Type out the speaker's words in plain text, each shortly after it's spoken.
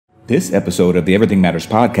This episode of the Everything Matters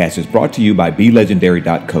podcast is brought to you by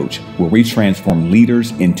belegendary.coach, where we transform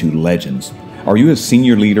leaders into legends. Are you a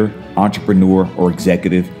senior leader, entrepreneur, or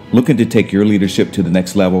executive looking to take your leadership to the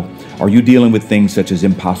next level? Are you dealing with things such as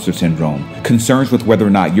imposter syndrome, concerns with whether or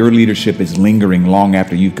not your leadership is lingering long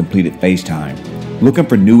after you've completed face time? Looking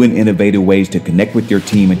for new and innovative ways to connect with your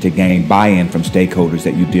team and to gain buy-in from stakeholders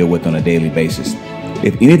that you deal with on a daily basis?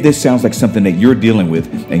 If any of this sounds like something that you're dealing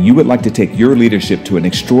with and you would like to take your leadership to an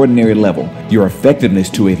extraordinary level, your effectiveness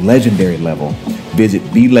to a legendary level, visit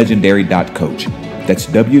belegendary.coach. That's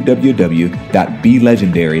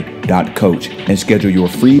www.belegendary.coach and schedule your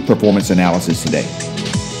free performance analysis today.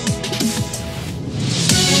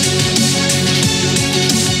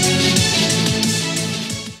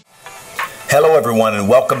 Hello, everyone, and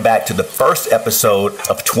welcome back to the first episode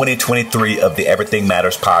of 2023 of the Everything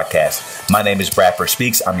Matters podcast. My name is Bradford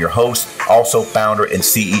Speaks. I'm your host, also founder and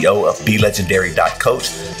CEO of belegendary.coach,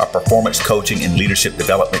 a performance coaching and leadership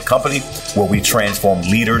development company where we transform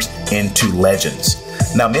leaders into legends.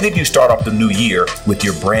 Now, many of you start off the new year with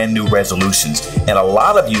your brand new resolutions, and a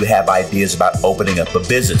lot of you have ideas about opening up a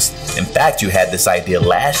business. In fact, you had this idea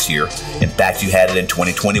last year. In fact, you had it in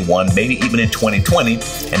 2021, maybe even in 2020,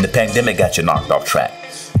 and the pandemic got you knocked off track.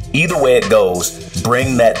 Either way it goes,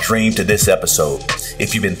 bring that dream to this episode.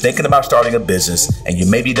 If you've been thinking about starting a business and you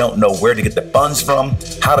maybe don't know where to get the funds from,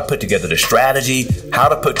 how to put together the strategy, how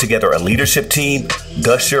to put together a leadership team,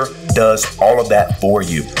 Gusher does all of that for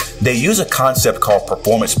you. They use a concept called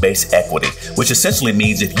performance-based equity, which essentially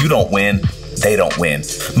means if you don't win, they don't win.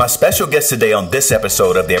 My special guest today on this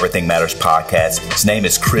episode of the Everything Matters podcast, his name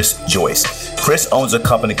is Joyce. Chris owns a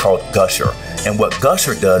company called Gusher. And what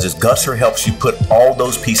Gusher does is Gusher helps you put all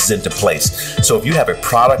those pieces into place. So if you have a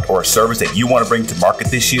product or a service that you want to bring to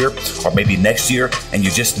market this year or maybe next year, and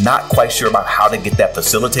you're just not quite sure about how to get that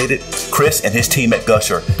facilitated, Chris and his team at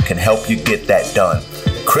Gusher can help you get that done.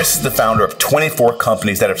 Chris is the founder of 24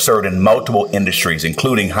 companies that have served in multiple industries,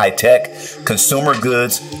 including high tech, consumer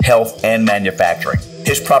goods, health, and manufacturing.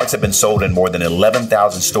 His products have been sold in more than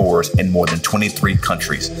 11,000 stores in more than 23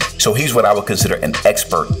 countries. So he's what I would consider an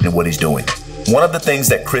expert in what he's doing. One of the things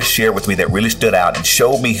that Chris shared with me that really stood out and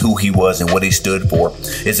showed me who he was and what he stood for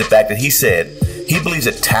is the fact that he said he believes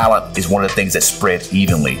that talent is one of the things that spread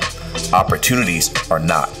evenly. Opportunities are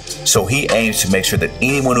not. So he aims to make sure that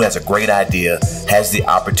anyone who has a great idea has the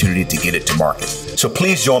opportunity to get it to market. So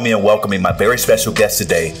please join me in welcoming my very special guest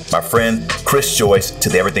today, my friend Chris Joyce, to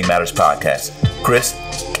the Everything Matters podcast. Chris,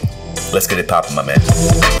 let's get it popping, my man.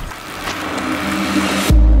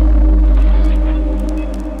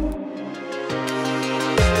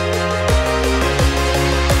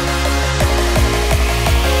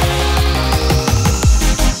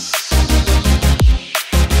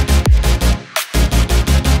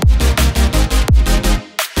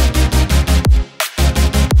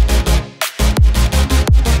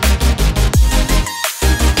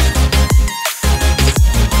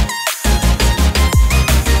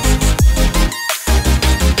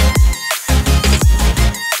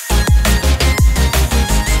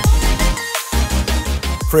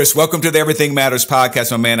 Chris, welcome to the Everything Matters podcast,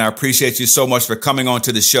 my man. I appreciate you so much for coming on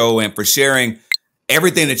to the show and for sharing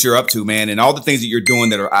everything that you're up to, man, and all the things that you're doing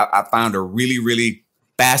that I found are really, really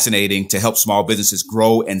fascinating to help small businesses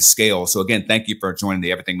grow and scale. So again, thank you for joining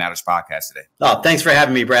the Everything Matters podcast today. Oh, thanks for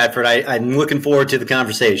having me, Bradford. I'm looking forward to the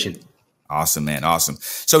conversation. Awesome, man. Awesome.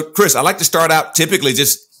 So Chris, I like to start out typically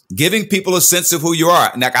just giving people a sense of who you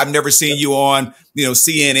are. Like I've never seen you on,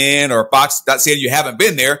 CNN or Fox. Not saying you haven't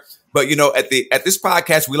been there. But, at this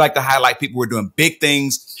podcast, we like to highlight people who are doing big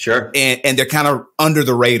things. Sure. And they're kind of under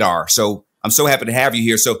the radar. So I'm so happy to have you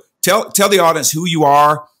here. So tell the audience who you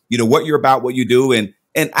are, what you're about, what you do. And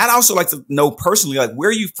I'd also like to know personally, like,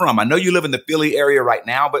 where are you from? I know you live in the Philly area right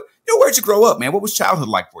now, but where'd you grow up, man? What was childhood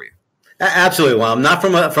like for you? Absolutely. Well, I'm not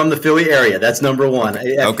from the Philly area. That's number one.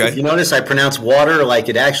 Okay. If you notice, I pronounce water like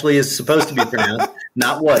it actually is supposed to be pronounced,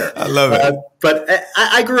 not water. I love it. But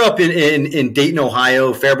I grew up in Dayton,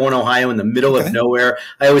 Ohio, Fairborn, Ohio, in the middle of nowhere.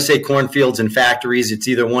 I always say cornfields and factories. It's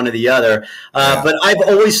either one or the other. But I've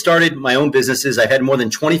always started my own businesses. I've had more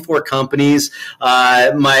than 24 companies.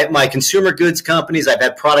 My consumer goods companies, I've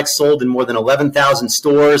had products sold in more than 11,000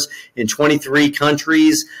 stores in 23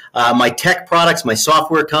 countries. My tech products, my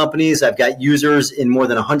software companies, I've got users in more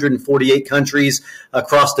than 148 countries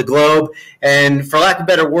across the globe. And for lack of a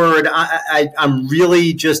better word, I'm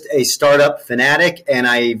really just a startup fanatic, and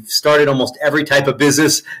I've started almost every type of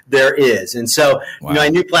business there is. And so, my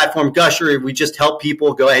new platform, Gusher, we just help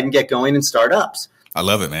people go ahead and get going and start ups. I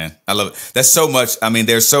love it, man. I love it. That's so much. I mean,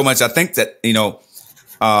 there's so much. I think that,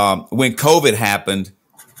 when COVID happened,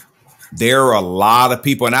 there are a lot of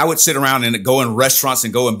people, and I would sit around and go in restaurants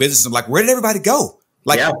and go in business. I'm like, where did everybody go?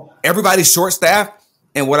 Like everybody's short staffed.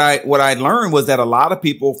 And what I learned was that a lot of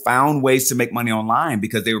people found ways to make money online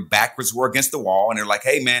because they were backwards, were against the wall. And they're like,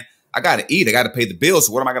 hey, man, I got to eat. I got to pay the bills.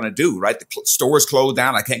 So what am I going to do? Right. The stores closed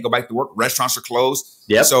down. I can't go back to work. Restaurants are closed.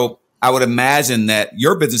 Yep. So I would imagine that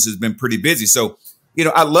your business has been pretty busy. So,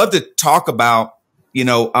 I'd love to talk about,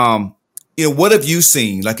 what have you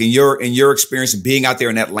seen, like in your experience of being out there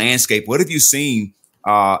in that landscape? What have you seen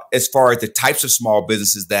as far as the types of small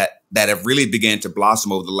businesses that have really began to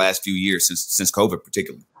blossom over the last few years since COVID,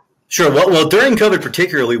 particularly? Sure. Well, during COVID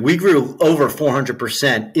particularly, we grew over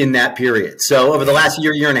 400% in that period. So over the last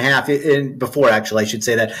year and a half, before actually, I should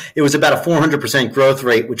say that it was about a 400% growth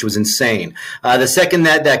rate, which was insane. The second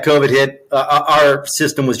that COVID hit, our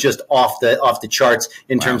system was just off the charts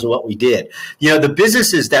in terms of what we did. The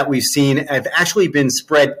businesses that we've seen have actually been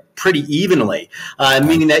spread pretty evenly,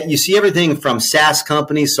 meaning that you see everything from SaaS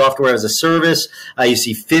companies, software as a service. You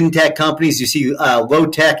see fintech companies. You see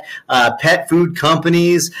low-tech pet food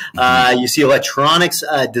companies. You see electronics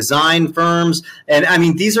design firms. And, I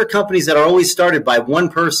mean, these are companies that are always started by one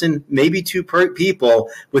person, maybe two people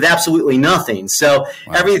with absolutely nothing. So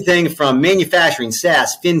everything from manufacturing,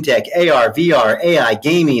 SaaS, fintech, AR, VR, AI,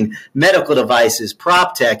 gaming, medical devices,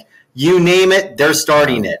 prop tech, you name it, they're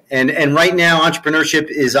starting it. And right now, entrepreneurship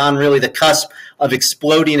is on really the cusp of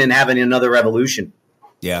exploding and having another revolution.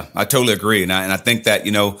 Yeah, I totally agree. And I think that,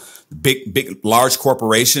 large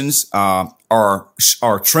corporations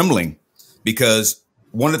are trembling because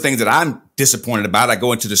one of the things that I'm disappointed about, I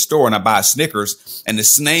go into the store and I buy a Snickers, and the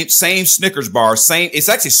same Snickers bar, it's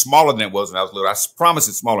actually smaller than it was when I was little. I promise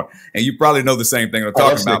it's smaller. And you probably know the same thing I'm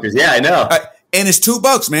talking about. Snickers. Yeah, I know. And it's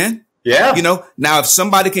 $2, man. Yeah. Now if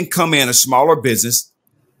somebody can come in a smaller business,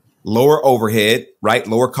 lower overhead, right?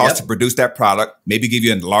 Lower cost to produce that product, maybe give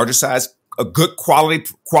you a larger size, a good quality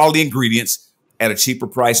ingredients at a cheaper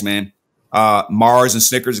price, man. Mars and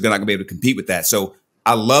Snickers are not going to be able to compete with that. So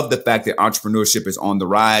I love the fact that entrepreneurship is on the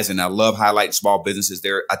rise, and I love highlighting small businesses.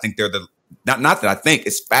 I think they're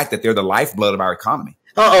it's fact that they're the lifeblood of our economy.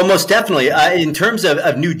 Oh, most definitely. In terms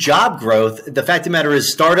of new job growth, the fact of the matter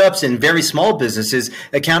is startups and very small businesses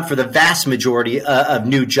account for the vast majority of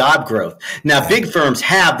new job growth. Now, big firms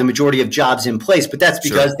have the majority of jobs in place, but that's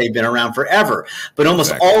because they've been around forever. But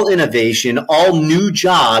almost all innovation, all new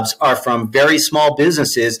jobs are from very small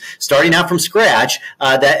businesses starting out from scratch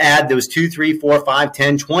that add those 2, 3, 4, 5,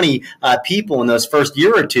 10, 20 people in those first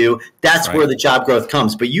year or two. That's where the job growth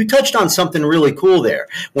comes. But you touched on something really cool there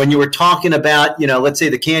when you were talking about, let's say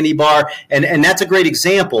the candy bar. And that's a great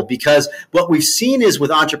example because what we've seen is with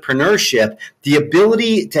entrepreneurship, the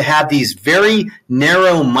ability to have these very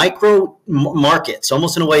narrow micro markets,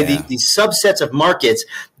 almost in a way, these subsets of markets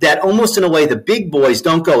that almost in a way the big boys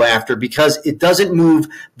don't go after because it doesn't move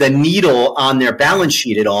the needle on their balance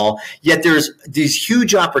sheet at all. Yet there's these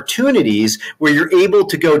huge opportunities where you're able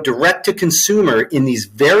to go direct to consumer in these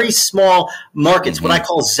very small markets, what I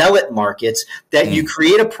call zealot markets, that you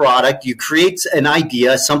create a product, you create an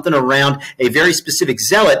idea, something around a very specific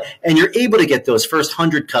zealot, and you're able to get those first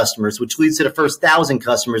 100 customers, which leads to the first 1,000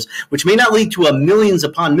 customers, which may not lead to a millions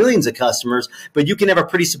upon millions of customers, but you can have a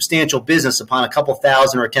pretty substantial business upon a couple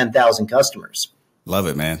thousand or 10,000 customers. Love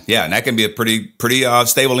it, man. Yeah, and that can be a pretty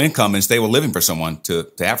stable income and stable living for someone to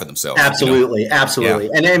have for themselves. Absolutely, absolutely.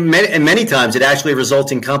 Yeah. And many times it actually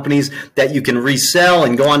results in companies that you can resell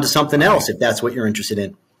and go on to something else if that's what you're interested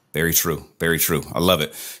in. Very true. Very true. I love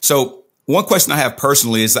it. So one question I have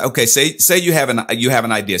personally is, okay, say you have an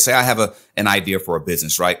idea. Say I have an idea for a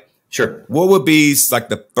business, right? Sure. What would be like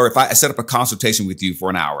or if I set up a consultation with you for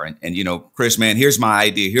an hour and Chris, man, here's my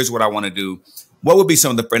idea. Here's what I want to do. What would be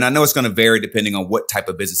some of and I know it's going to vary depending on what type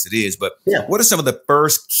of business it is, but what are some of the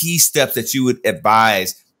first key steps that you would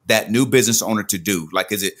advise that new business owner to do?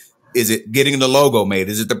 Like, is it getting the logo made?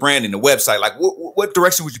 Is it the branding, the website? Like what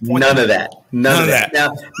direction would you point? None of that. None of that.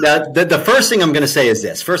 Now the first thing I'm going to say is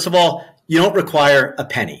this. First of all, you don't require a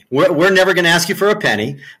penny. We're never going to ask you for a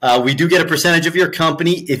penny. We do get a percentage of your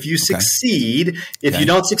company if you succeed. If you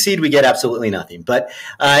don't succeed, we get absolutely nothing. But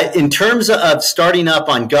in terms of starting up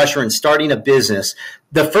on Gusher and starting a business,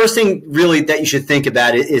 the first thing really that you should think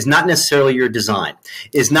about is not necessarily your design,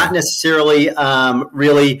 is not necessarily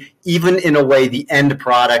really even in a way the end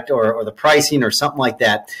product or the pricing or something like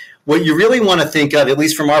that. What you really want to think of, at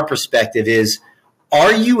least from our perspective, is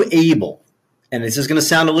are you able, and this is going to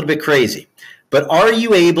sound a little bit crazy, but are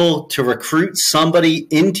you able to recruit somebody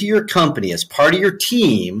into your company as part of your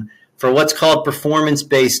team for what's called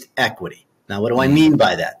performance-based equity? Now, what do I mean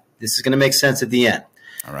by that? This is going to make sense at the end.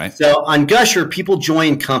 All right. So on Gusher, people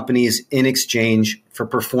join companies in exchange for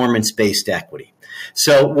performance-based equity.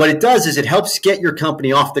 So what it does is it helps get your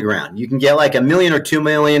company off the ground. You can get like $1 million or $2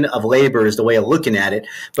 million of labor is the way of looking at it,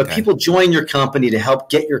 but people join your company to help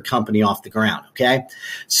get your company off the ground. Okay.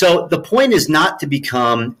 So the point is not to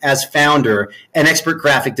become, as founder, an expert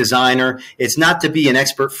graphic designer. It's not to be an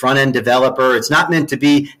expert front-end developer. It's not meant to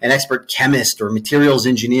be an expert chemist or materials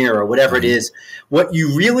engineer or whatever it is. What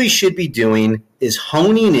you really should be doing is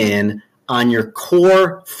honing in on your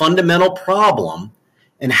core fundamental problem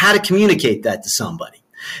and how to communicate that to somebody.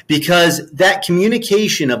 Because that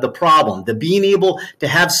communication of the problem, the being able to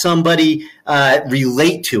have somebody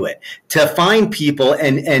relate to it, to find people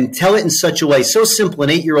and tell it in such a way so simple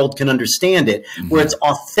an 8-year-old can understand it, where it's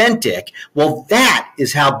authentic, well, that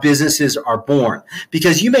is how businesses are born.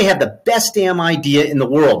 Because you may have the best damn idea in the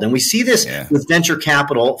world. And we see this with venture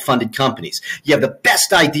capital funded companies. You have the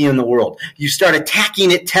best idea in the world. You start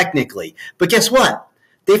attacking it technically. But guess what?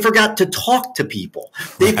 They forgot to talk to people.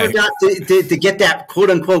 They forgot to get that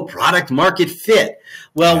quote unquote product market fit.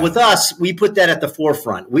 Well, with us, we put that at the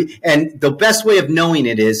forefront. And the best way of knowing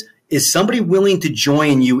it is somebody willing to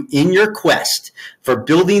join you in your quest for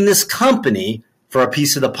building this company for a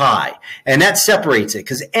piece of the pie? And that separates it,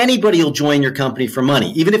 because anybody will join your company for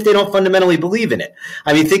money, even if they don't fundamentally believe in it.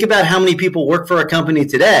 I mean, think about how many people work for a company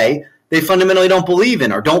today they fundamentally don't believe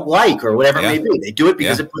in or don't like or whatever it may be. They do it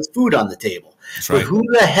because it puts food on the table. But who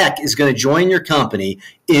the heck is going to join your company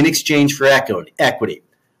in exchange for equity?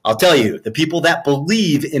 I'll tell you, the people that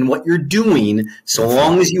believe in what you're doing, so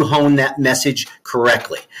long as you hone that message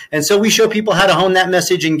correctly. And so we show people how to hone that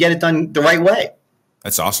message and get it done the right way.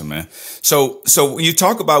 That's awesome, man. So when you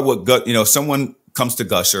talk about what, someone comes to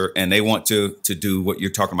Gusher and they want to do what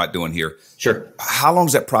you're talking about doing here. Sure. How long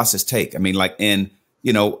does that process take? I mean, like when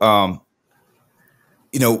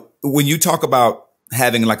you talk about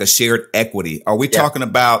having like a shared equity, are we talking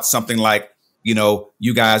about something like,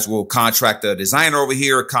 you guys will contract a designer over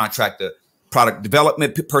here, contract a product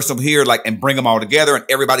development person over here, like, and bring them all together and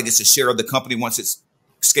everybody gets a share of the company once it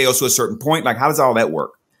scales to a certain point? Like, how does all that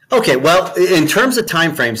work? Okay, well, in terms of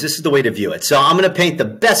timeframes, this is the way to view it. So I'm going to paint the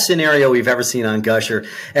best scenario we've ever seen on Gusher,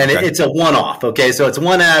 and it's a one-off, okay? So it's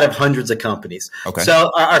one out of hundreds of companies. Okay.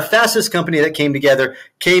 So our fastest company that came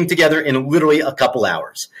together in literally a couple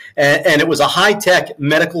hours. And it was a high-tech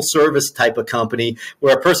medical service type of company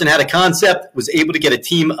where a person had a concept, was able to get a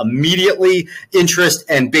team immediately, interest,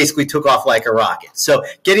 and basically took off like a rocket. So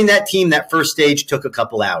getting that team that first stage took a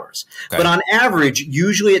couple hours. Okay. But on average,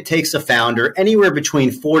 usually it takes a founder anywhere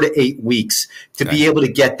between 4 to 8 weeks to be able to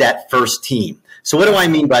get that first team. So what do I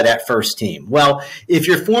mean by that first team? Well, if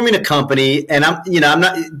you're forming a company, and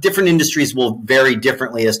different industries will vary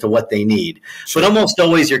differently as to what they need, but almost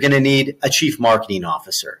always you're going to need a chief marketing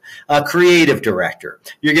officer, a creative director.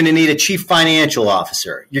 You're going to need a chief financial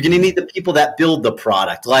officer. You're going to need the people that build the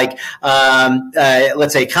product, like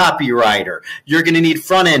let's say copywriter. You're going to need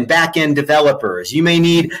front end, back end developers. You may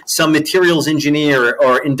need some materials engineer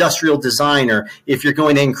or industrial designer if you're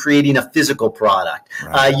going in creating a physical product.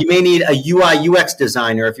 You may need a UI UX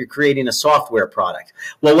designer if you're creating a software product.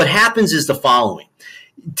 Well, what happens is the following.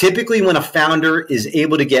 Typically, when a founder is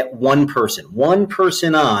able to get one person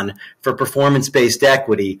on for performance-based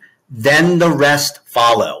equity, then the rest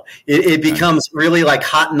follow. It becomes really like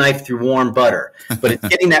hot knife through warm butter. But it's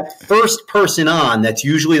getting that first person on that's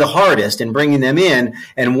usually the hardest and bringing them in.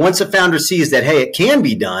 And once a founder sees that, hey, it can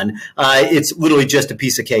be done, it's literally just a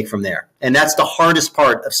piece of cake from there. And that's the hardest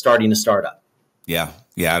part of starting a startup. Yeah.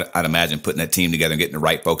 Yeah, I'd imagine putting that team together and getting the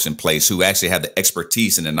right folks in place who actually have the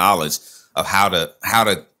expertise and the knowledge of how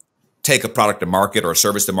to take a product to market or a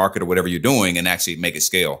service to market or whatever you're doing and actually make it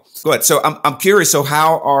scale. Go ahead. So I'm curious. So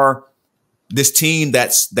how are this team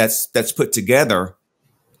that's put together,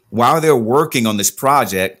 while they're working on this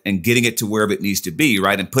project and getting it to wherever it needs to be,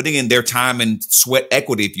 right, and putting in their time and sweat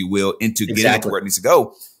equity, if you will, into getting it to where it needs to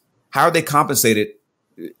go, how are they compensated,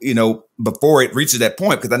 before it reaches that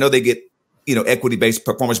point? Because I know they get equity-based,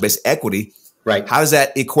 performance-based equity. Right. How does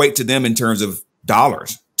that equate to them in terms of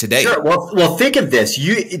dollars today? Sure. Well, think of this.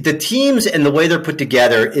 The teams and the way they're put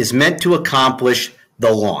together is meant to accomplish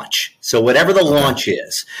the launch. So whatever the launch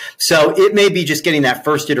is. So it may be just getting that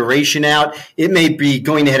first iteration out. It may be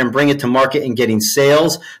going ahead and bring it to market and getting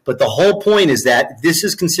sales. But the whole point is that this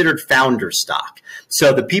is considered founder stock.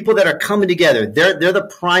 So the people that are coming together, they're the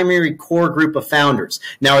primary core group of founders.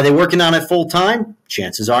 Now, are they working on it full time?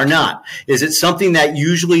 Chances are not. Is it something that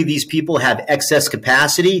usually these people have excess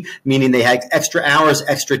capacity, meaning they have extra hours,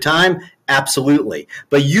 extra time? Absolutely.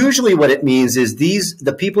 But usually what it means is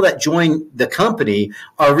the people that join the company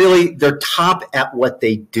are really, they're top at what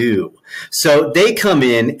they do. So they come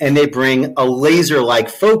in and they bring a laser-like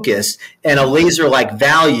focus and a laser-like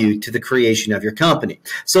value to the creation of your company.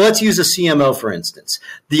 So let's use a CMO, for instance.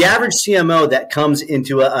 The average CMO that comes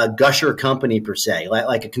into a Gusher company, per se,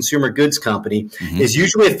 like a consumer goods company, is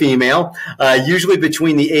usually a female, usually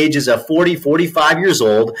between the ages of 40, 45 years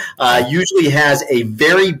old, usually has a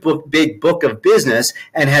very big book of business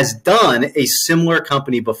and has done a similar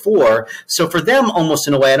company before. So for them, almost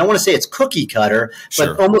in a way, I don't want to say it's cookie cutter,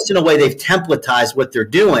 but almost in a way, they've templatized what they're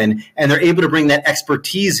doing, and they're able to bring that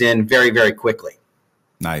expertise in very, very quickly.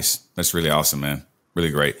 Nice. That's really awesome, man.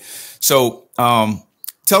 Really great. So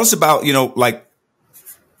tell us about, like,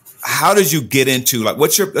 how did you get into, like,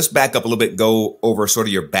 let's back up a little bit, go over sort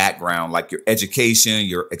of your background, like your education,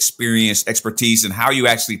 your experience, expertise, and how you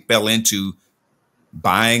actually fell into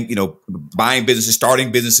buying businesses,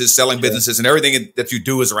 starting businesses, selling businesses, and everything that you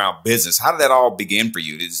do is around business. How did that all begin for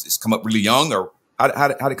you? Did it come up really young, or how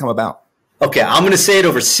did it come about? Okay, I'm going to say it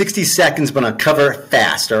over 60 seconds, but I'll cover it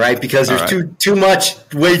fast, all right? Because there's too much,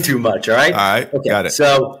 way too much, all right? All right, okay, got it.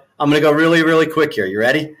 So I'm going to go really, really quick here. You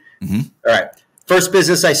ready? All right. First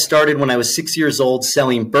business I started when I was 6 years old,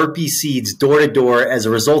 selling burpee seeds door to door as a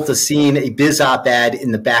result of seeing a biz op ad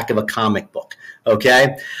in the back of a comic book.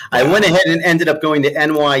 Okay. I went ahead and ended up going to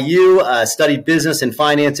NYU, studied business and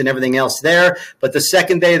finance and everything else there. But the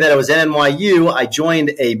second day that I was at NYU, I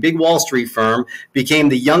joined a big Wall Street firm, became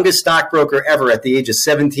the youngest stockbroker ever at the age of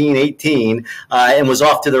 17, 18, and was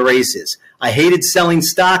off to the races. I hated selling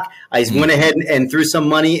stock. I went ahead and threw some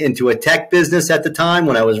money into a tech business at the time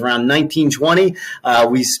when I was around 19, 20.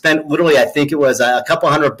 We spent literally, I think it was a couple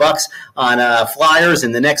 $100 on flyers.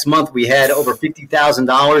 And the next month we had over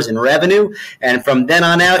 $50,000 in revenue. And from then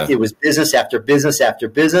on out, it was business after business after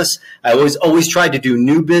business. I always tried to do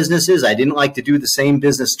new businesses. I didn't like to do the same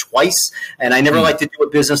business twice. And I never liked to do a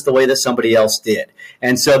business the way that somebody else did.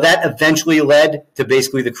 And so that eventually led to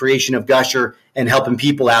basically the creation of Gusher and helping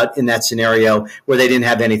people out in that scenario where they didn't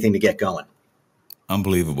have anything to get going.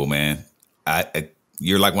 Unbelievable, man.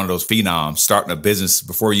 You're like one of those phenoms starting a business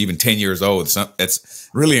before you're even 10 years old. It's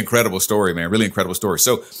really incredible story, man. Really incredible story.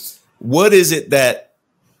 So what is it that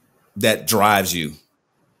drives you,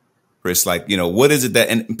 Chris? Like, what is it that,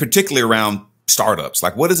 and particularly around startups,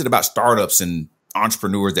 like what is it about startups and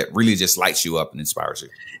entrepreneurs that really just lights you up and inspires you?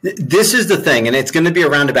 This is the thing, and it's going to be a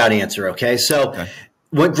roundabout answer. Okay. So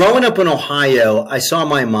when growing up in Ohio, I saw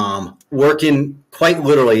my mom working quite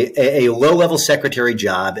literally a low-level secretary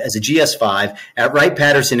job as a GS-5 at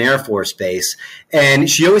Wright-Patterson Air Force Base, and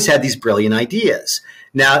she always had these brilliant ideas.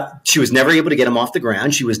 Now, she was never able to get them off the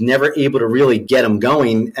ground. She was never able to really get them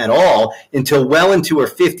going at all until well into her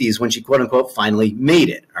 50s when she, quote-unquote, finally made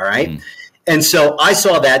it, all right? And so I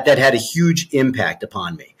saw that had a huge impact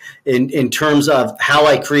upon me in terms of how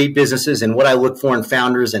I create businesses and what I look for in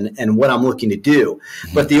founders and what I'm looking to do.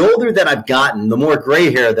 But the older that I've gotten, the more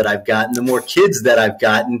gray hair that I've gotten, the more kids that I've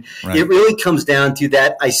gotten, it really comes down to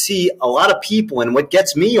that I see a lot of people, and what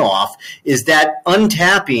gets me off is that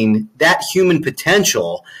untapping that human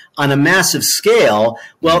potential on a massive scale.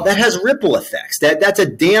 Well, that has ripple effects. That's a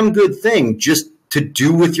damn good thing just to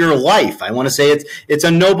do with your life. I want to say it's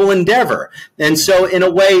a noble endeavor. And so in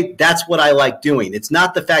a way, that's what I like doing. It's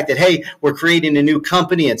not the fact that, hey, we're creating a new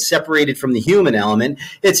company, it's separated from the human element.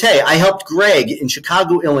 It's, hey, I helped Greg in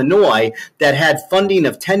Chicago, Illinois, that had funding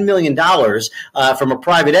of $10 million from a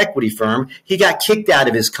private equity firm. He got kicked out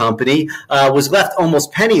of his company, was left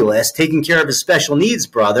almost penniless, taking care of his special needs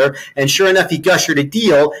brother, and sure enough, he gushered a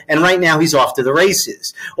deal, and right now he's off to the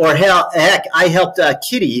races. Or heck, I helped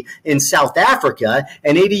Kitty in South Africa,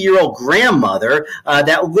 an 80-year-old grandmother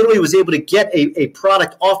that literally was able to get a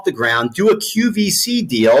product off the ground, do a QVC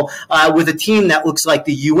deal with a team that looks like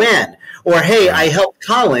the UN. Or, hey, I helped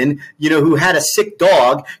Colin, who had a sick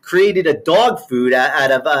dog, created a dog food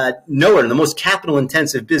out of nowhere, the most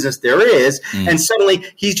capital-intensive business there is, and suddenly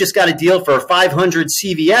he's just got a deal for 500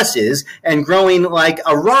 CVSs and growing like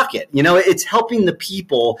a rocket. It's helping the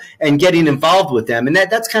people and getting involved with them, and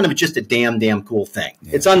that's kind of just a damn cool thing.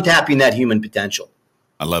 Yeah. It's untapping that human potential.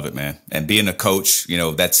 I love it, man. And being a coach,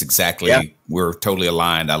 that's exactly, we're totally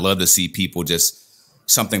aligned. I love to see people just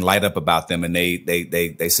something light up about them, and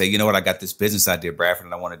they say, you know what, I got this business idea, Bradford,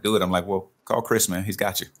 and I want to do it. I'm like, well, call Chris, man. He's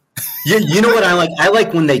got you. You know what I like? I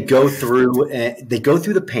like when they go through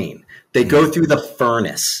the pain, they go through the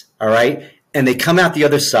furnace, all right? And they come out the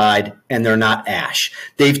other side and they're not ash.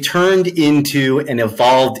 They've turned into and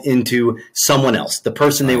evolved into someone else, the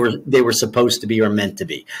person they were supposed to be or meant to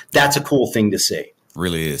be. That's a cool thing to see.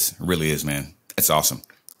 Really is, man. It's awesome.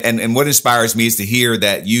 And what inspires me is to hear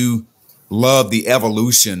that you love the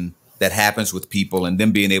evolution that happens with people and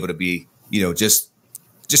them being able to be, just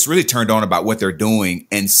really turned on about what they're doing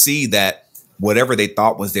and see that whatever they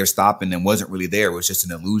thought was there stopping them wasn't really there. It was just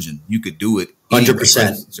an illusion. You could do it.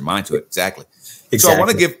 100%. Put your mind to it. Exactly. So Exactly.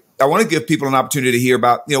 I want to give people an opportunity to hear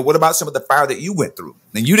about, what about some of the fire that you went through?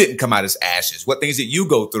 And you didn't come out as ashes. What things did you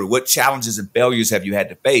go through? What challenges and failures have you had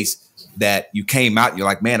to face that you came out and you're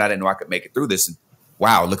like, man, I didn't know I could make it through this. And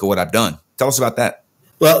wow, look at what I've done. Tell us about that.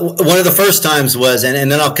 Well, one of the first times was,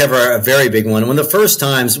 and then I'll cover a very big one. One of the first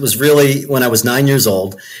times was really when I was 9 years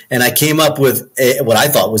old, and I came up with what I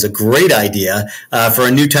thought was a great idea for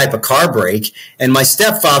a new type of car brake. And my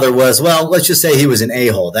stepfather was, well, let's just say he was an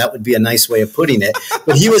a-hole. That would be a nice way of putting it.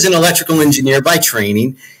 But he was an electrical engineer by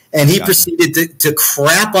training, and he proceeded to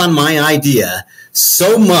crap on my idea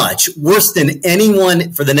so much, worse than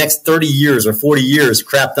anyone for the next 30 years or 40 years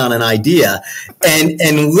crapped on an idea. And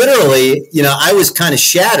literally, I was kind of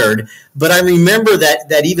shattered, but I remember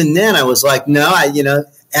that even then I was like, no,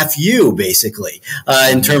 F you, basically,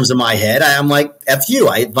 in terms of my head. I'm like, F you.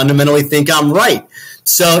 I fundamentally think I'm right.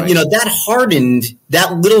 So, right. That hardened,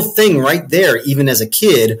 that little thing right there, even as a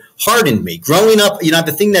kid, hardened me. Growing up,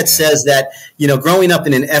 the thing that says that, growing up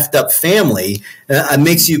in an effed up family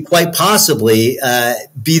makes you quite possibly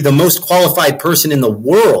be the most qualified person in the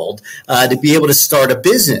world to be able to start a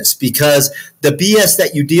business, because the BS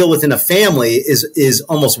that you deal with in a family is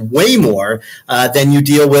almost way more than you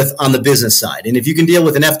deal with on the business side. And if you can deal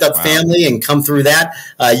with an effed up family and come through that,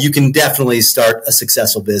 you can definitely start a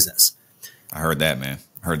successful business. I heard that, man.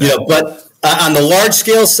 I heard that. But on the large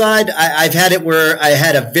scale side, I've had it where I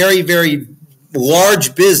had a very, very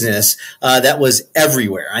large business that was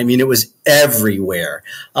everywhere. I mean, it was everywhere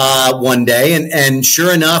one day. And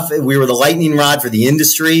sure enough, we were the lightning rod for the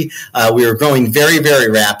industry. We were growing very,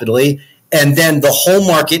 very rapidly. And then the whole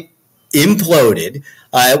market imploded.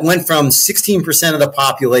 It went from 16% of the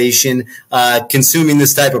population consuming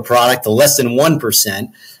this type of product to less than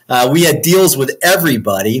 1%. We had deals with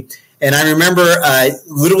everybody. And I remember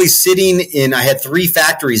literally sitting I had 3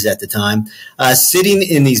 factories at the time, sitting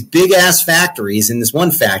in these big ass factories in this one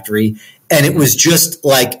factory. And it was just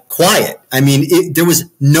like quiet. I mean, there was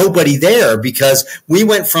nobody there, because we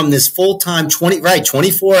went from this full-time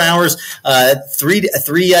 24 hours, three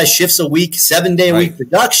shifts a week, 7-day-a-week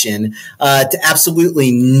production to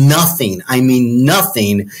absolutely nothing. I mean,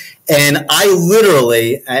 nothing. And I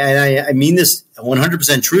literally, and I mean this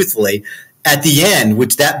 100% truthfully, at the end,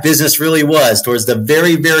 which that business really was, towards the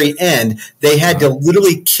very, very end, they had to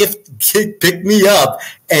literally pick me up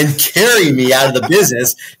and carry me out of the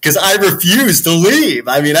business because I refused to leave.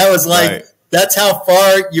 I mean, I was like, that's how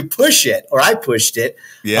far you push it, or I pushed it.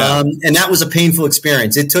 Yeah. And that was a painful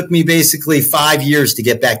experience. It took me basically 5 years to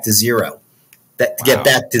get back to zero. Get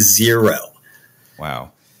back to zero.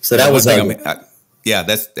 Wow. So that was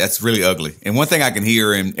that's really ugly. And one thing I can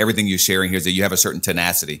hear in everything you're sharing here is that you have a certain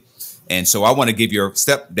tenacity. And so I want to give your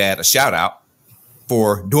stepdad a shout out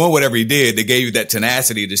for doing whatever he did. They gave you that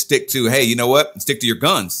tenacity to stick to, hey, you know what? Stick to your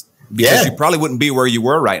guns, because you probably wouldn't be where you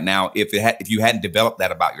were right now if you hadn't developed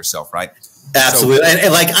that about yourself, right? Absolutely. So,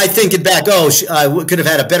 and like, I think it back, I could have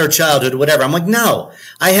had a better childhood, whatever. I'm like, no,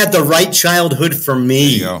 I had the right childhood for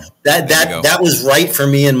me. That was right for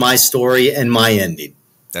me and my story and my ending.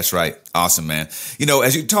 That's right. Awesome, man.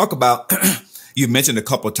 As you talk about, you mentioned a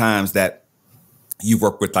couple of times that you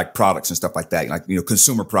work with like products and stuff like that, like,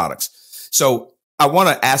 consumer products. So I want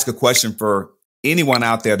to ask a question for anyone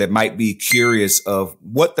out there that might be curious of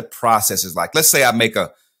what the process is like. Let's say I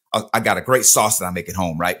got a great sauce that I make at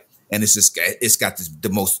home, right? And it's got the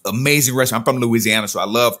most amazing recipe. I'm from Louisiana, so I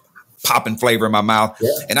love popping flavor in my mouth.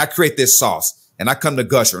 Yeah. And I create this sauce, and I come to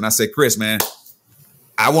Gusher and I say, Chris, man,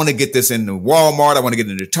 I want to get this into Walmart. I want to get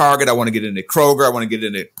it into Target. I want to get it into Kroger. I want to get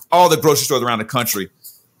it into all the grocery stores around the country.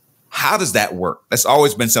 How does that work? That's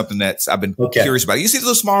always been something I've been curious about. You see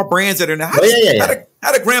those small brands that are in there.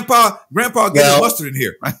 How did grandpa get his mustard in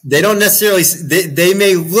here? They don't necessarily, they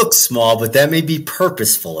may look small, but that may be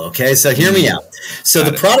purposeful. Okay. So hear me out. So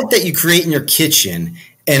the product that you create in your kitchen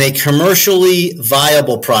and a commercially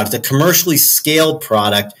viable product, a commercially scaled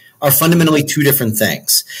product, are fundamentally 2 different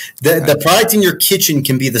things. The product in your kitchen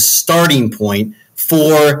can be the starting point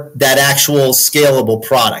for that actual scalable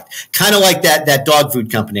product. Kind of like that dog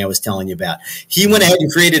food company I was telling you about. He went ahead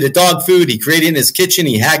and created a dog food. He created it in his kitchen.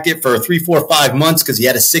 He hacked it for 3, 4, 5 months because he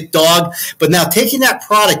had a sick dog. But now taking that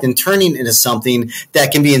product and turning it into something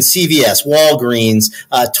that can be in CVS, Walgreens,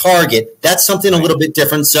 Target, that's something a little bit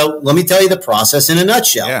different. So let me tell you the process in a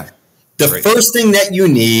nutshell. Yeah. The first thing that you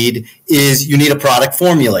need is you need a product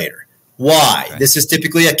formulator. Why? Okay. This is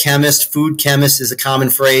typically a chemist, food chemist is a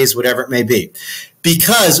common phrase, whatever it may be.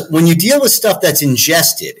 Because when you deal with stuff that's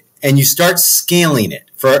ingested and you start scaling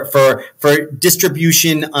it for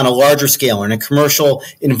distribution on a larger scale or in a commercial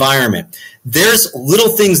environment, there's little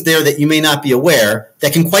things there that you may not be aware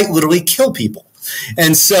that can quite literally kill people.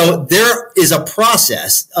 And so there is a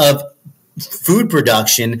process of food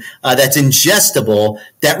production that's ingestible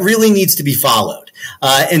that really needs to be followed.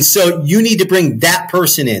 And so you need to bring that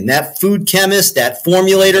person in, that food chemist, that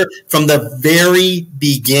formulator from the very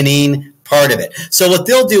beginning part of it. So what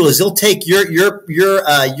they'll do is they'll take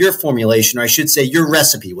your formulation, or I should say your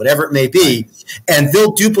recipe, whatever it may be, and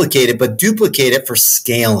they'll duplicate it, but duplicate it for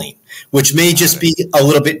scaling, which may just be a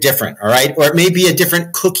little bit different, all right? Or it may be a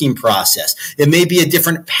different cooking process. It may be a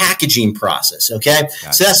different packaging process, okay?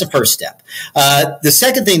 So that's the first step. The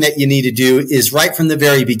second thing that you need to do is right from the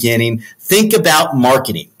very beginning, think about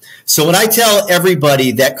marketing. So what I tell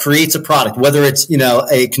everybody that creates a product, whether it's,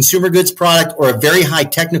 a consumer goods product or a very high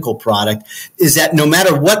technical product, is that no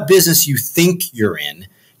matter what business you think you're in,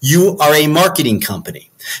 you are a marketing company.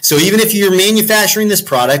 So even if you're manufacturing this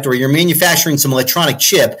product or you're manufacturing some electronic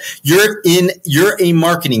chip, you're a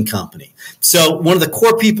marketing company. So one of the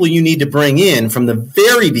core people you need to bring in from the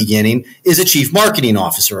very beginning is a chief marketing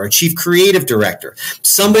officer or a chief creative director,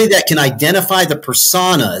 somebody that can identify the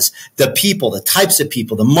personas, the people, the types of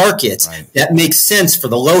people, the markets that make sense for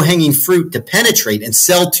the low-hanging fruit to penetrate and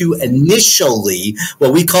sell to initially,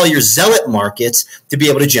 what we call your zealot markets, to be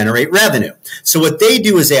able to generate revenue. So what they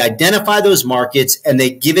do is they identify those markets and they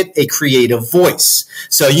give it a creative voice.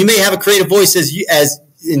 So you may have a creative voice as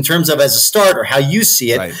in terms of as a start or how you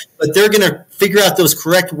see it, but they're going to figure out those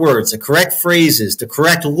correct words, the correct phrases, the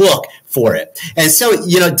correct look for it. And so,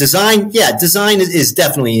 design is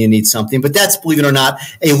definitely you need something, but that's, believe it or not,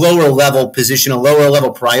 a lower level position, a lower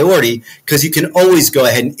level priority, because you can always go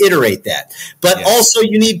ahead and iterate that. But also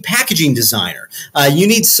you need packaging designer. You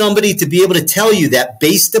need somebody to be able to tell you that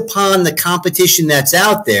based upon the competition that's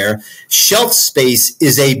out there, shelf space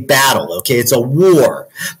is a battle, okay? It's a war.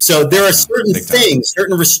 So there are certain things,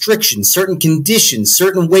 certain restrictions, certain conditions,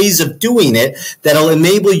 certain ways of doing it that'll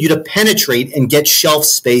enable you to penetrate and get shelf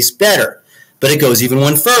space better. But it goes even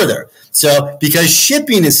one further. So because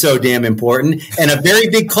shipping is so damn important and a very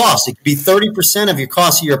big cost, it could be 30% of your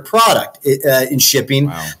cost of your product in shipping,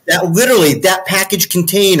 that packaged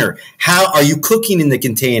container, how are you cooking in the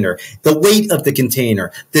container, the weight of the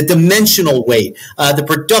container, the dimensional weight, the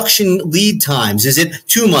production lead times, is it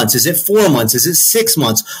 2 months, is it 4 months, is it 6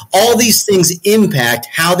 months? All these things impact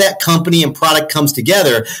how that company and product comes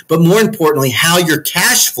together, but more importantly, how your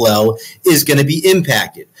cash flow is going to be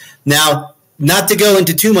impacted. Now, not to go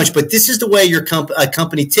into too much, but this is the way a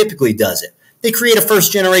company typically does it. They create a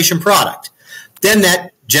first-generation product. Then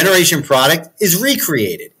that generation product is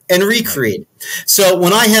recreated and recreated. So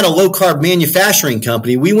when I had a low-carb manufacturing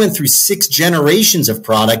company, we went through 6 generations of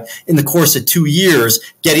product in the course of 2 years,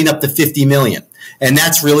 getting up to 50 million. And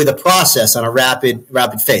that's really the process on a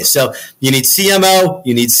rapid phase. So you need CMO,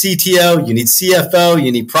 you need CTO, you need CFO,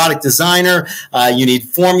 you need product designer, you need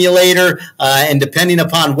formulator, and depending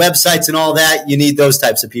upon websites and all that, you need those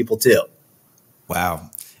types of people too.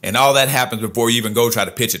 Wow. And all that happens before you even go try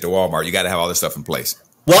to pitch it to Walmart. You got to have all this stuff in place.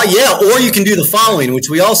 Well, yeah, or you can do the following,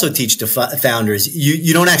 which we also teach to founders.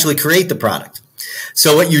 You don't actually create the product.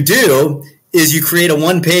 So what you do is you create a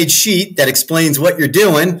one-page sheet that explains what you're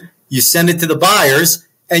doing. You send it to the buyers,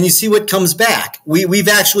 and you see what comes back. We've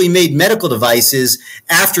actually made medical devices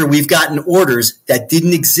after we've gotten orders that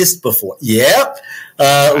didn't exist before. Yep.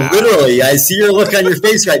 Wow. Literally, I see your look on your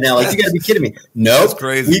face right now. Like, you got to be kidding me. Nope. That's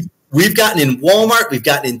crazy. We've gotten in Walmart, we've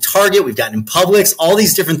gotten in Target, we've gotten in Publix, all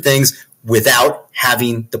these different things without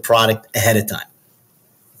having the product ahead of time.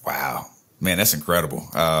 Wow. Man, that's incredible.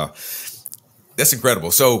 That's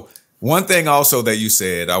incredible. So, one thing also that you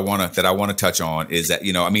said I want to touch on is that,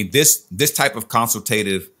 this type of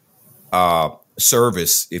consultative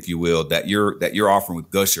service, if you will, that you're offering with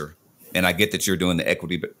Gusher, and I get that you're doing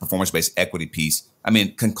the performance-based equity piece. I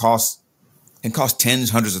mean, can cost tens,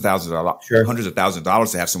 hundreds of thousands of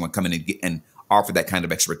dollars to have someone come in and offer that kind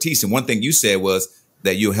of expertise. And one thing you said was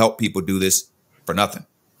that you help people do this for nothing.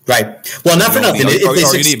 Right. Well, not for nothing. Or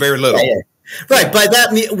you need very little. Yeah. Right. By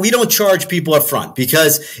that, we don't charge people up front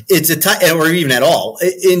because it's or even at all.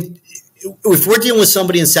 If we're dealing with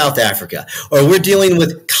somebody in South Africa, or we're dealing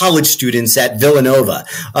with college students at Villanova,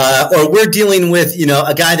 or we're dealing with,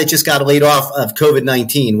 a guy that just got laid off of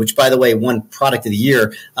COVID-19, which, by the way, won product of the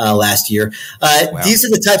year last year. Wow. These are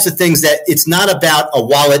the types of things that it's not about a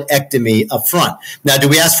wallet-ectomy up front. Now, do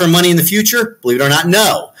we ask for money in the future? Believe it or not,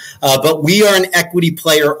 no. but we are an equity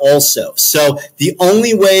player also. So the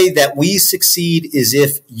only way that we succeed is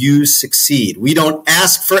if you succeed. We don't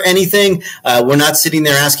ask for anything. We're not sitting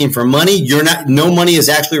there asking for money. No money is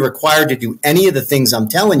actually required to do any of the things I'm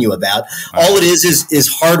telling you about. All it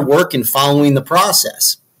is hard work and following the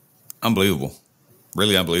process. Unbelievable.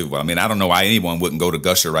 Really unbelievable. I mean, I don't know why anyone wouldn't go to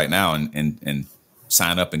Gusher right now and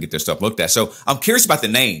sign up and get their stuff looked at. So I'm curious about the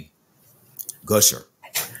name, Gusher.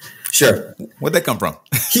 Sure. Where'd that come from?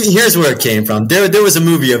 Here's where it came from. There was a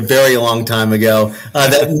movie a very long time ago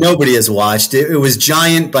that nobody has watched. It was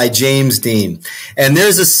Giant by James Dean. And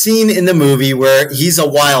there's a scene in the movie where he's a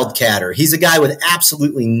wildcatter. He's a guy with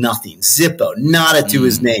absolutely nothing, zippo, nada to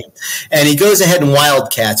his name. And he goes ahead and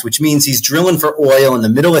wildcats, which means he's drilling for oil in the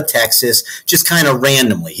middle of Texas, just kind of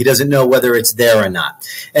randomly. He doesn't know whether it's there or not.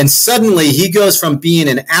 And suddenly he goes from being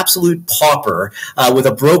an absolute pauper with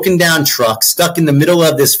a broken down truck stuck in the middle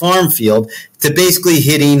of this farm field to basically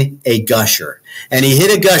hitting a gusher. And he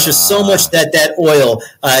hit a gusher so much that that oil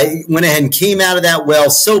went ahead and came out of that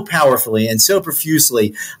well so powerfully and so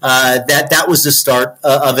profusely that was the start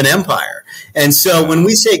of an empire. And so when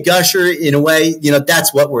we say gusher, in a way,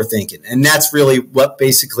 that's what we're thinking. And that's really what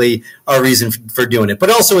basically our reason for doing it.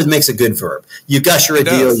 But also it makes a good verb. You gusher a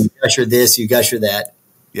deal, you gusher this, you gusher that.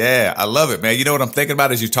 Yeah, I love it, man. You know what I'm thinking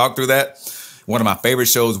about as you talk through that? One of my favorite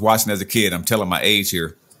shows watching as a kid, I'm telling my age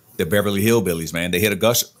here, the Beverly Hillbillies, man. They hit a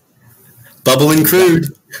gusher. Bubbling crude.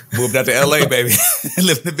 Moved out to L.A., baby.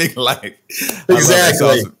 Living the big life.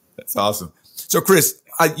 Exactly. That's awesome. So, Chris,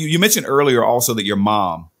 you mentioned earlier also that your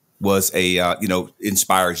mom was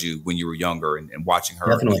inspires you when you were younger and watching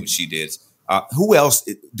her do what she did. Who else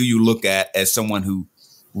do you look at as someone who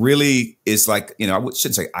really is like, I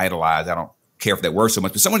shouldn't say idolize. I don't care for that word so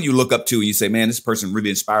much, but someone you look up to and you say, man, this person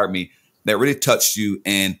really inspired me, that really touched you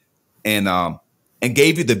and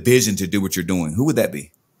gave you the vision to do what you're doing? Who would that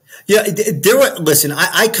be? Yeah, listen,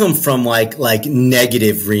 I come from like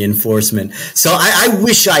negative reinforcement. So I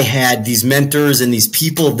wish I had these mentors and these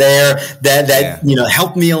people there that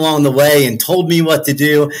helped me along the way and told me what to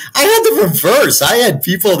do. I had the reverse. I had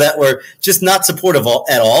people that were just not supportive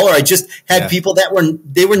at all, or I just had people that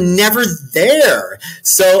were never there.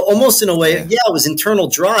 So almost in a way, it was internal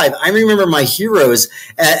drive. I remember my heroes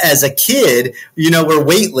as a kid, were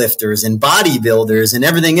weightlifters and bodybuilders and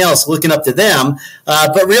everything else, looking up to them.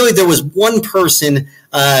 But really, there was one person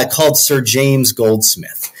called Sir James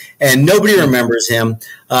Goldsmith, and nobody remembers him.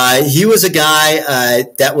 He was a guy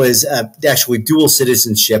that was actually dual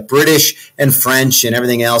citizenship, British and French and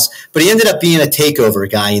everything else, but he ended up being a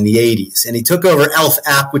takeover guy in the 80s, and he took over Elf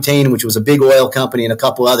Aquitaine, which was a big oil company, and a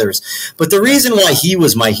couple others. But the reason why he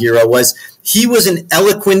was my hero was he was an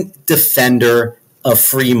eloquent defender of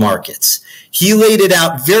free markets. He laid it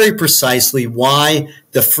out very precisely why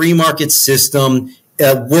the free market system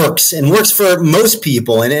works for most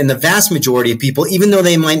people and the vast majority of people, even though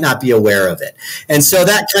they might not be aware of it. And so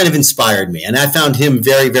that kind of inspired me. And I found him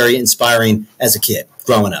very, very inspiring as a kid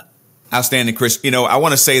growing up. Outstanding, Chris. I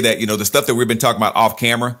want to say that, the stuff that we've been talking about off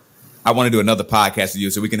camera, I want to do another podcast with you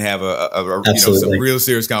so we can have some real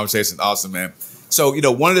serious conversations. Awesome, man. So,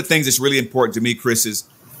 one of the things that's really important to me, Chris,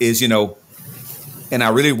 is and I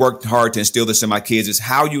really worked hard to instill this in my kids, is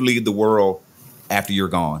how you lead the world after you're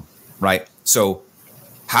gone, right? So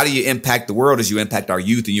how do you impact the world as you impact our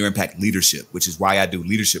youth and you impact leadership, which is why I do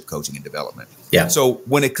leadership coaching and development. Yeah. So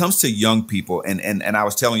when it comes to young people, and I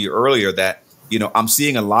was telling you earlier that, I'm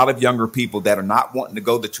seeing a lot of younger people that are not wanting to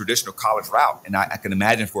go the traditional college route. And I can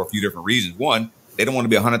imagine for a few different reasons. One, they don't want to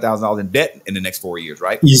be $100,000 in debt in the next 4 years,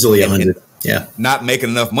 right? Easily 100. Yeah. Not making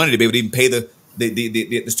enough money to be able to even pay the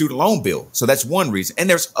student loan bill. So that's one reason. And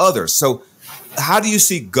there's others. So how do you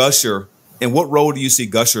see Gusher, and what role do you see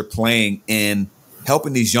Gusher playing in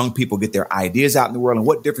helping these young people get their ideas out in the world? And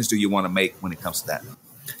what difference do you want to make when it comes to that?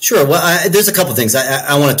 Sure. Well, there's a couple things.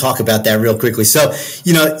 I want to talk about that real quickly. So,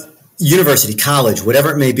 university, college, whatever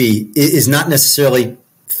it may be, is not necessarily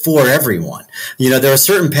for everyone. There are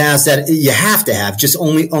certain paths that you have to have just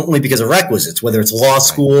only because of requisites, whether it's law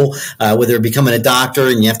school, whether becoming a doctor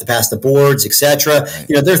and you have to pass the boards, etc.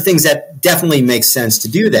 There are things that definitely make sense to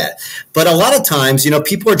do that. But a lot of times,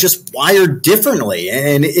 people are just wired differently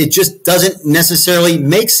and it just doesn't necessarily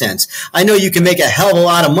make sense. I know you can make a hell of a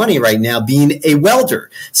lot of money right now being a welder.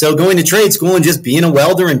 So going to trade school and just being a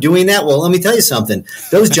welder and doing that, well, let me tell you something.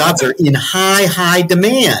 Those jobs are in high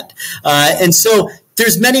demand. And so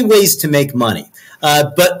there's many ways to make money.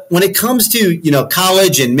 But when it comes to,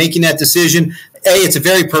 college and making that decision, it's a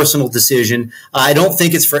very personal decision. I don't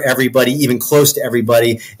think it's for everybody, even close to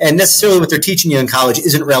everybody. And necessarily what they're teaching you in college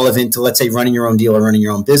isn't relevant to, let's say, running your own deal or running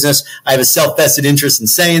your own business. I have a self-vested interest in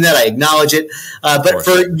saying that. I acknowledge it. But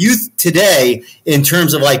for youth today, in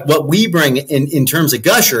terms of like what we bring in terms of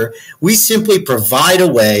Gusher, we simply provide a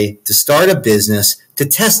way to start a business, to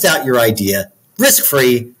test out your idea,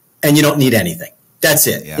 risk-free, and you don't need anything. That's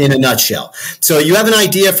it in a nutshell. So you have an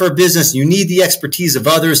idea for a business, you need the expertise of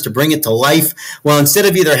others to bring it to life. Well, instead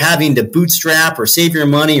of either having to bootstrap or save your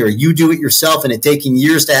money or you do it yourself and it taking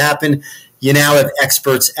years to happen, you now have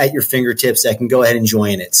experts at your fingertips that can go ahead and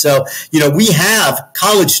join it. So, we have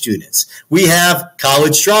college students. We have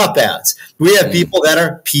college dropouts. We have people that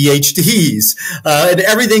are PhDs and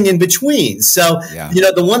everything in between. So,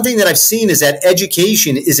 the one thing that I've seen is that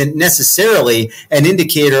education isn't necessarily an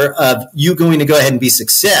indicator of you going to go ahead and be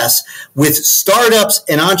success. With startups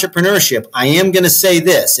and entrepreneurship, I am going to say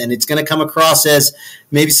this, and it's going to come across as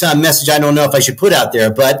maybe some message I don't know if I should put out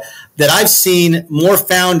there, but that I've seen more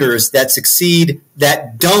founders that succeed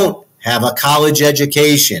that don't have a college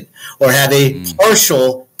education or have a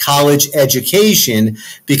partial college education,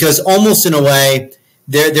 because almost in a way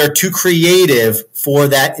they're too creative for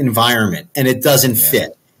that environment and it doesn't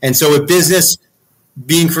fit. And so with business,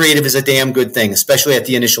 being creative is a damn good thing, especially at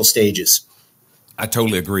the initial stages. I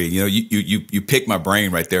totally agree. You picked my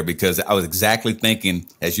brain right there, because I was exactly thinking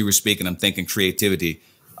as you were speaking. I'm thinking creativity.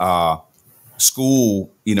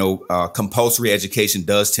 School, compulsory education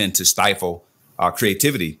does tend to stifle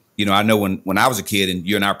creativity. I know when I was a kid, and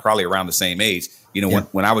you and I are probably around the same age,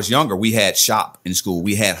 when I was younger, we had shop in school,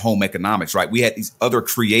 we had home economics, right? We had these other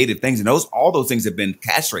creative things, and all those things have been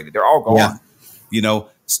castrated. They're all gone,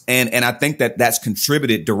 and I think that that's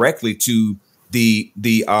contributed directly to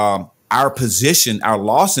our position, our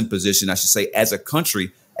loss in position, I should say, as a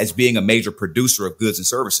country, as being a major producer of goods and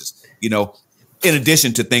services, in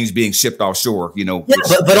addition to things being shipped offshore,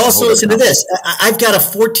 but also listen to this. I've got a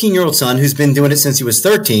 14-year-old son who's been doing it since he was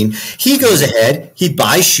 13. He goes ahead, he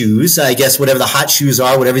buys shoes, I guess whatever the hot shoes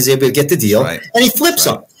are, whatever he's able to get the deal, and he flips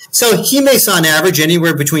them. So he makes on average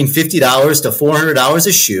anywhere between $50 to $400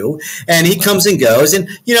 a shoe, and he comes and goes, and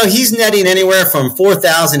he's netting anywhere from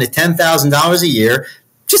 $4,000 to $10,000 a year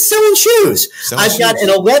just selling shoes. I've got an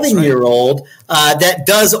 11-year-old that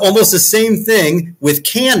does almost the same thing with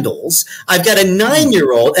candles. I've got a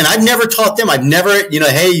 9-year-old, and I've never taught them. I've never,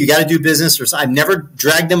 hey, you got to do business, or I've never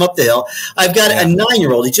dragged them up the hill. I've got a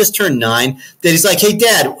 9-year-old. He just turned 9. That he's like, hey,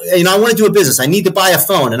 Dad, I want to do a business. I need to buy a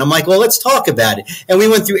phone. And I'm like, well, let's talk about it. And we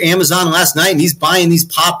went through Amazon last night, and he's buying these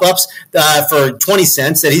pop-ups for 20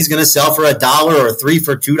 cents that he's going to sell for $1 or 3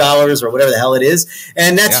 for $2 or whatever the hell it is.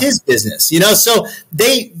 And that's his business, So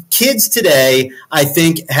kids today, I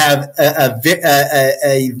think, have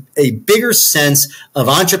a bigger sense of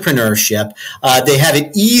entrepreneurship. They have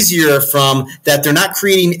it easier from that. They're not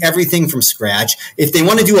creating everything from scratch. If they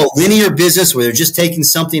want to do a linear business where they're just taking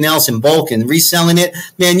something else in bulk and reselling it,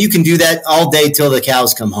 man, you can do that all day till the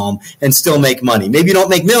cows come home and still make money. Maybe you don't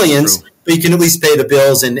make millions, but you can at least pay the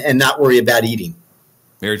bills and not worry about eating.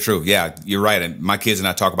 Very true. Yeah, you're right. And my kids and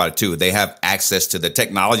I talk about it too. They have access to the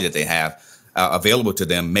technology that they have available to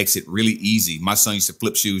them, makes it really easy. My son used to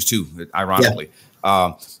flip shoes too, ironically.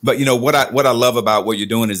 But what I love about what you're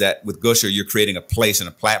doing is that with Gusher, you're creating a place and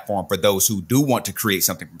a platform for those who do want to create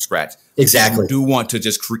something from scratch. Exactly. Who do want to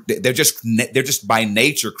they're just by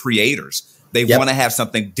nature creators. They want to have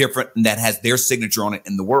something different and that has their signature on it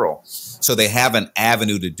in the world. So they have an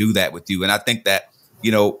avenue to do that with you. And I think that,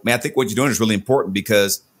 I think what you're doing is really important,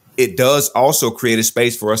 because it does also create a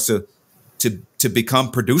space for us to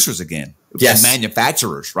become producers again. Yes.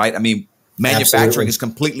 Manufacturers, right? I mean, manufacturing is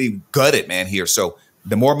completely gutted, man, here. So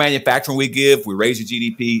the more manufacturing we give, we raise the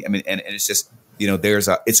GDP. I mean, and it's just,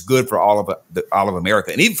 it's good for all of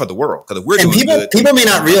America, and even for the world. Because we're doing good. People may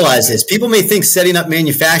not realize this. People may think setting up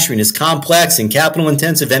manufacturing is complex and capital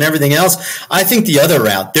intensive and everything else. I think the other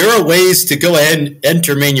route. There are ways to go ahead and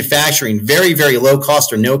enter manufacturing very, very low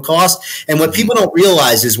cost or no cost. And what people don't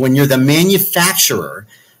realize is when you're the manufacturer,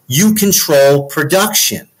 you control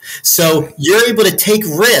production. So you're able to take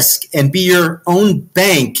risk and be your own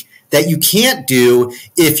bank that you can't do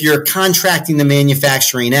if you're contracting the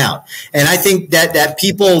manufacturing out. And I think that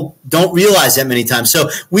people don't realize that many times. So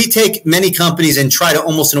we take many companies and try to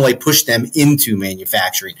almost in a way push them into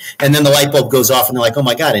manufacturing. And then the light bulb goes off and they're like, oh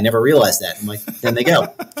my God, I never realized that. I'm like, then they go.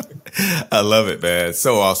 I love it, man.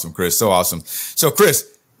 So awesome, Chris. So awesome. So Chris,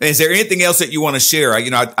 is there anything else that you want to share?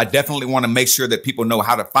 I definitely want to make sure that people know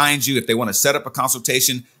how to find you if they want to set up a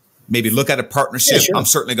consultation, maybe look at a partnership. Yeah, sure. I'm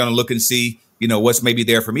certainly going to look and see, what's maybe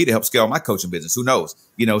there for me to help scale my coaching business. Who knows?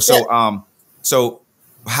 So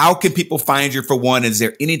how can people find you for one? Is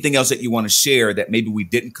there anything else that you want to share that maybe we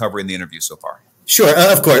didn't cover in the interview so far? Sure,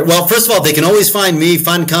 of course. Well, first of all, they can always find me,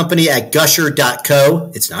 fund company, at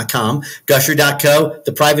Gusher.co. It's not com. Gusher.co.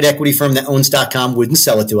 The private equity firm that owns .com wouldn't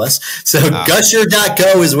sell it to us. So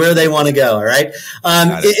Gusher.co is where they want to go, all right?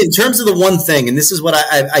 In terms of the one thing, and this is what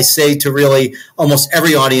I say to really almost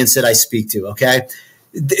every audience that I speak to, okay?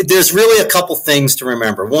 There's really a couple things to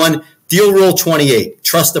remember. One, deal rule 28,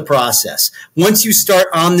 trust the process. Once you start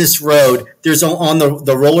on this road, there's on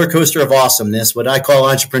the roller coaster of awesomeness, what I call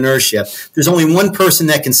entrepreneurship, there's only one person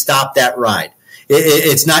that can stop that ride.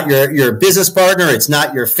 It's not your business partner. It's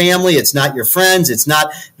not your family. It's not your friends. It's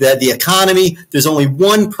not the economy. There's only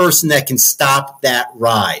one person that can stop that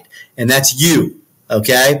ride, and that's you,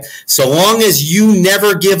 okay? So long as you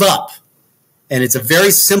never give up, and it's a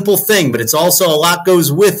very simple thing, but it's also a lot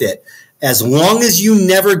goes with it. As long as you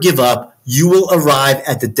never give up, you will arrive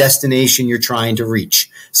at the destination you're trying to reach.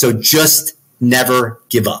 So just never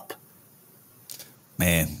give up.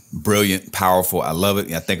 Man, brilliant, powerful. I love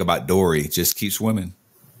it. I think about Dory. Just keep swimming.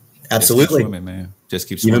 Absolutely. Just keep swimming, man. Just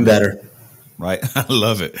keep swimming. Even better. Right. I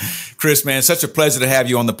love it. Chris, man, such a pleasure to have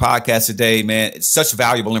you on the podcast today, man. It's such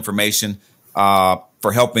valuable information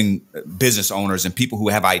for helping business owners and people who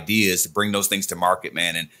have ideas to bring those things to market,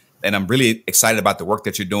 man. And I'm really excited about the work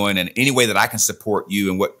that you're doing, and any way that I can support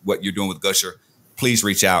you and what you're doing with Gusher, please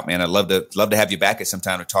reach out, man. I'd love to have you back at some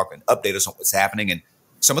time to talk and update us on what's happening and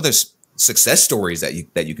some of the success stories that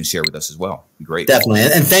you can share with us as well. Great. Definitely.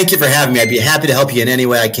 And thank you for having me. I'd be happy to help you in any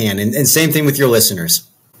way I can. And same thing with your listeners.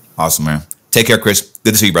 Awesome, man. Take care, Chris.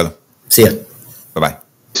 Good to see you, brother. See ya. Bye-bye.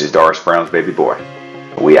 This is Doris Brown's baby boy.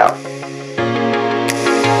 We out.